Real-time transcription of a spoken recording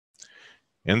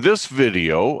In this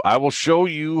video, I will show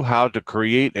you how to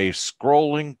create a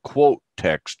scrolling quote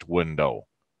text window.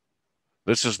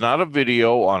 This is not a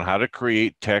video on how to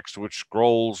create text which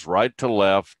scrolls right to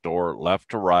left or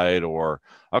left to right or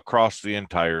across the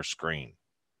entire screen.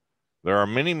 There are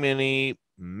many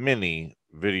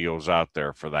videos out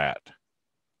there for that.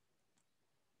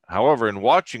 However, in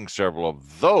watching several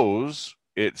of those,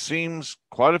 it seems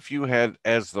quite a few had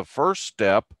as the first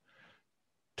step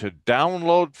to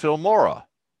download Filmora,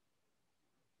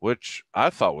 which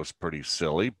I thought was pretty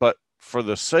silly, but for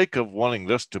the sake of wanting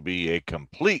this to be a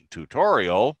complete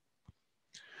tutorial,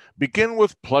 begin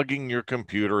with plugging your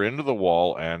computer into the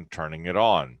wall and turning it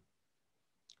on.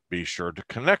 Be sure to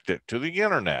connect it to the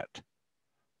internet.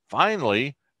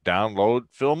 Finally, download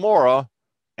Filmora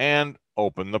and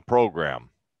open the program.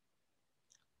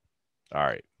 All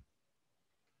right,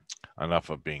 enough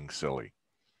of being silly.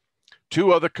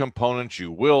 Two other components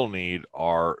you will need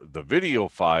are the video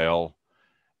file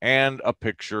and a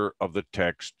picture of the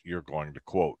text you're going to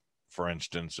quote, for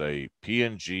instance, a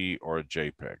PNG or a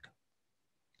JPEG.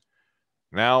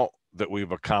 Now that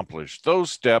we've accomplished those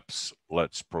steps,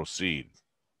 let's proceed.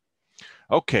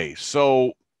 Okay,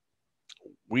 so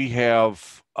we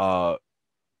have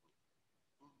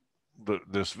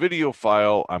this video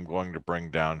file I'm going to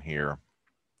bring down here.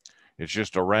 It's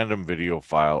just a random video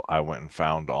file I went and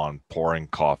found on pouring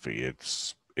coffee.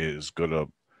 It's as good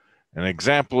an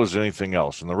example as anything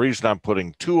else. And the reason I'm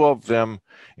putting two of them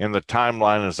in the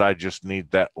timeline is I just need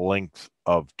that length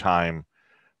of time,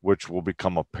 which will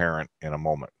become apparent in a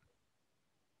moment.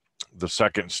 The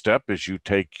second step is you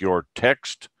take your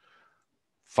text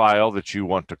file that you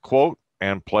want to quote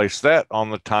and place that on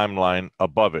the timeline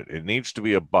above it. It needs to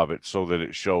be above it so that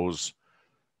it shows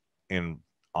in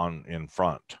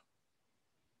front.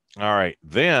 All right,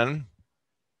 then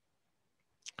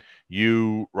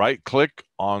you right-click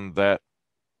on that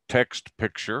text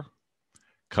picture,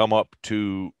 come up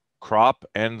to crop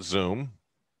and zoom.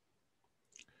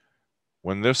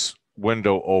 When this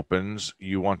window opens,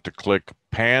 you want to click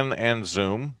pan and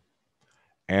zoom,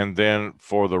 and then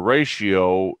for the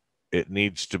ratio, it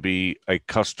needs to be a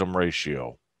custom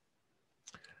ratio.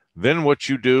 Then what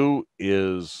you do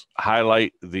is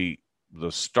highlight the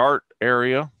start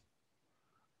area,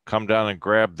 come down and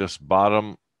grab this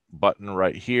bottom button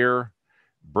right here,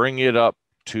 bring it up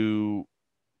to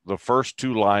the first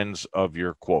two lines of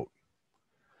your quote.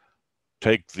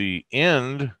 Take the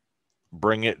end,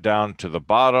 bring it down to the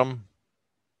bottom,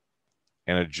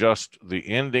 and adjust the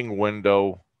ending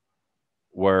window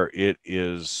where it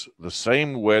is the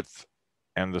same width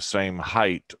and the same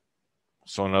height.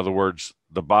 So in other words,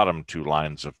 the bottom two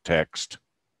lines of text.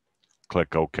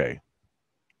 Click OK.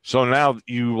 So now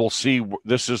you will see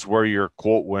this is where your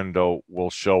quote window will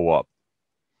show up.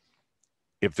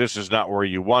 If this is not where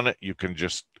you want it, you can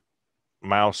just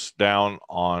mouse down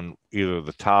on either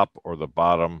the top or the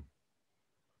bottom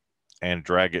and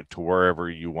drag it to wherever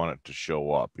you want it to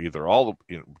show up, either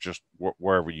just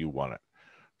wherever you want it.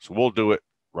 So we'll do it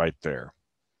right there.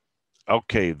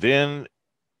 Okay, then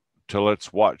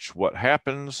let's watch what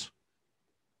happens.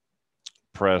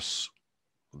 Press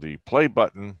the play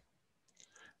button,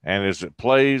 and as it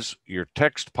plays, your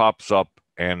text pops up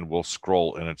and will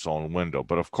scroll in its own window.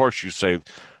 But of course you say,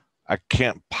 I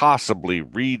can't possibly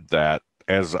read that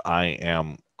as I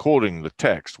am quoting the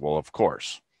text. Well, of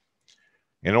course.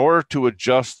 In order to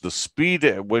adjust the speed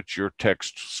at which your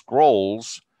text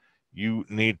scrolls, you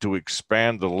need to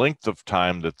expand the length of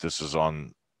time that this is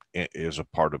a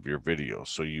part of your video.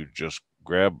 So you just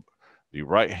grab the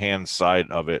right-hand side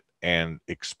of it and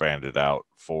expand it out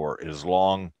for as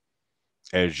long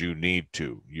as you need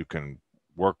to. You can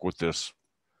work with this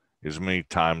as many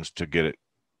times to get it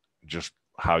just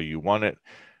how you want it.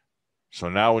 So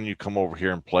now when you come over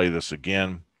here and play this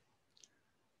again,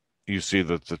 you see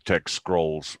that the text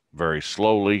scrolls very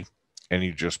slowly, and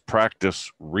you just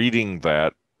practice reading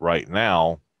that right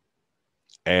now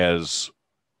as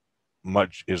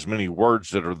many words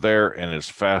that are there and as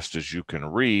fast as you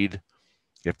can read.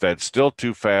 If that's still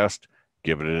too fast,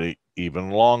 give it even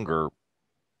longer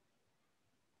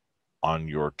on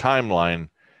your timeline,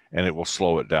 and it will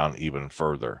slow it down even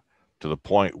further to the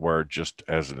point where, just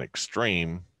as an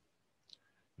extreme,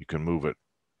 you can move it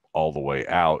all the way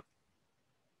out.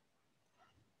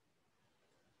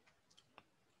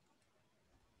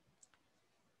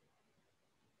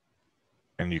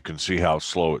 And you can see how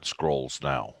slow it scrolls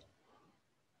now.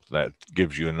 That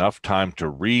gives you enough time to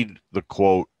read the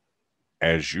quote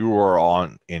as you are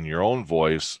in your own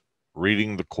voice,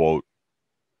 reading the quote.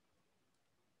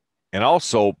 And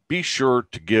also be sure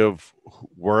to give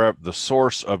wherever the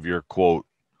source of your quote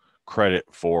credit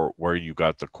for where you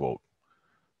got the quote.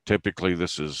 Typically,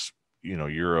 this is, you know,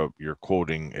 you're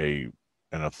quoting an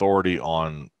authority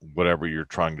on whatever you're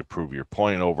trying to prove your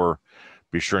point over.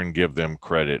 Be sure and give them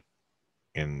credit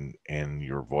in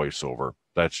your voiceover.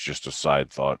 That's just a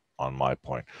side thought on my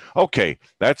point. Okay,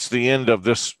 that's the end of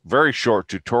this very short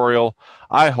tutorial.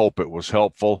 I hope it was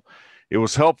helpful. It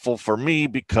was helpful for me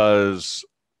because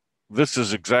this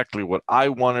is exactly what I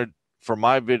wanted for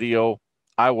my video.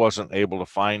 I wasn't able to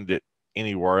find it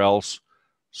anywhere else,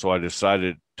 so I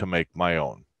decided to make my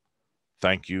own.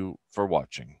 Thank you for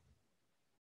watching.